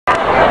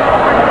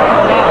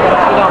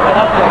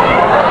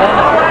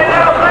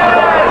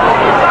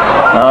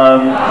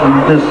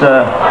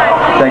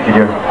Thank you,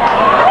 dear.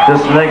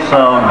 This next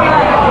song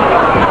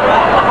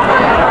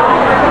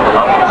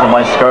is on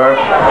my scarf.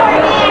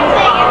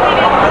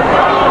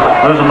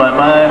 Losing my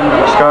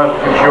mind, scarf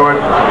too short.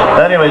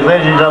 Anyways,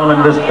 ladies and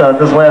gentlemen, this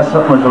last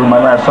song was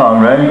my last song,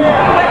 right?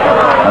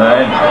 All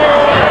right.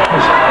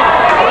 It's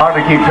hard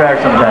to keep track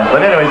sometimes.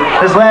 But anyways,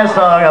 this last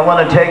song I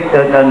want to take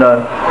and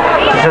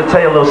just tell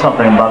you a little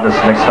something about this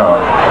next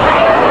song.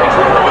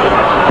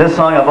 This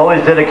song I've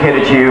always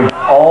dedicated to you,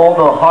 all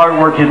the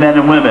hard-working men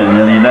and women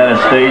in the United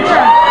States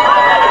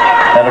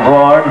and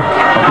abroad,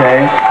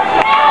 okay?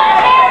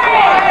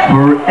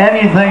 For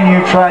anything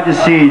you tried to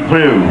see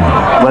through,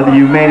 whether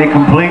you made it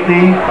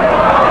completely,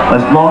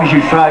 as long as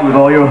you tried with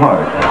all your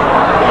heart,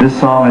 this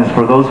song is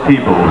for those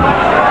people.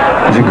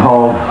 It's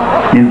called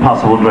The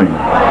Impossible Dream.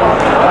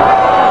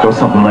 Goes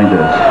something like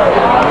this.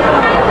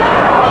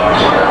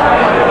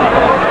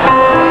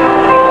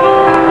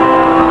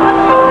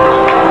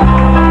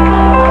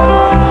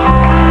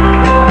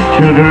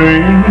 To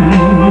dream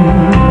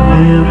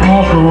the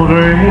impossible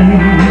dream,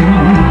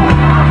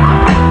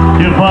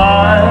 to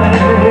find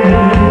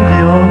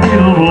the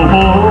unbeatable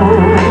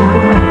hope,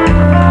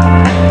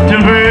 to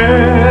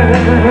bear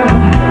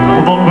the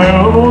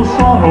unbearable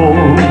sorrow,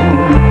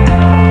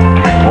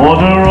 or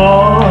to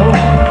run,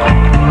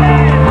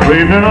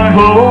 craving I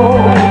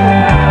hope,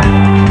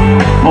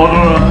 or to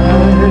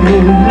right the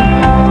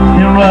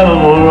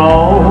irreparable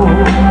wrong.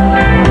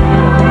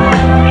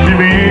 To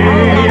be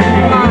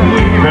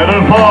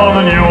better far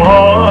than you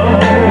are.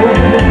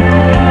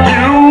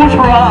 You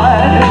try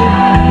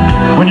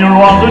when you're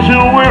on that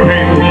you're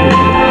weary.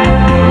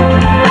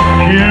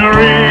 You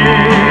reach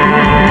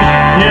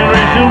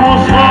the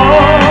most far.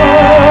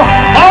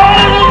 All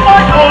this is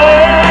my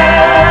quest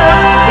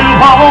is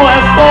power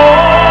and storm.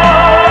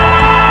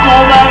 No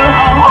matter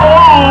how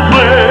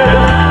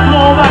hopeless,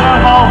 no matter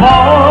how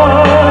hard,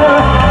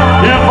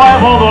 you fight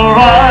for the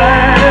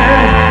right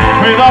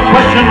without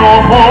question or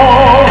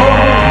more.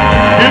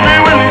 If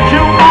you're willing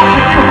to march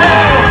in your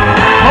head,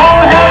 go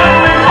ahead and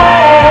be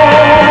bold.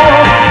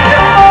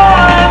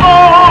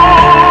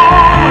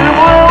 It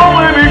will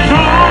only be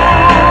true.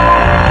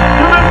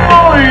 The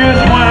glorious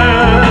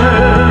west,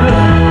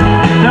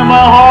 and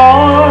my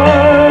heart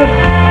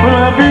will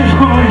have been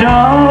screwed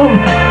down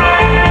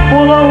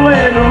when I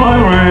lay to my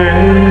rest.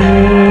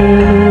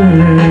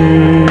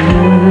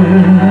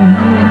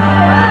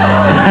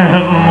 And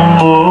the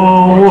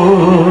world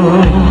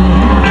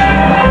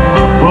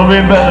will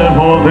be better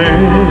for this.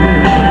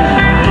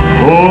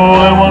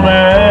 Oh, and one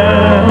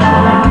man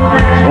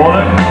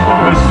wanted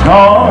the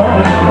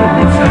stars,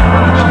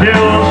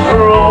 still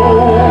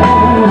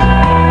strolls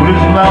with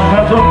his mouth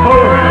at the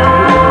courage.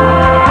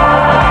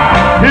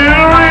 He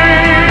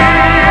reached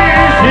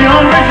the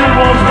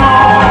unreachable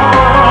star.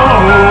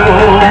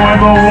 Oh, and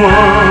the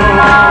world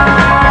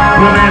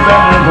will be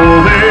better for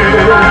this.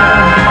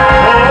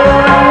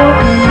 Oh, and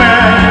one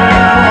man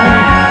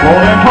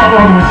wanted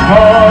the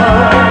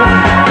stars,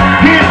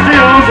 he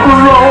still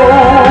strolls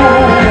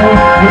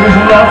with his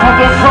love at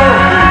the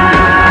courage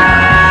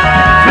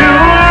to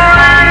reach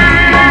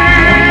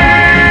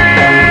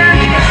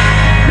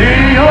the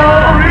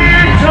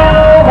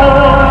unreachable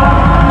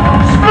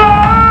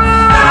sky.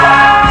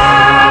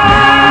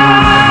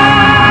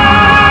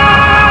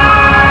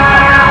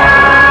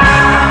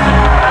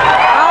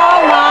 Oh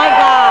my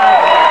God!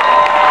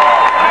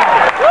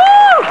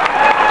 Woo!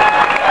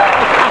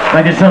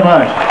 Thank you so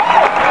much.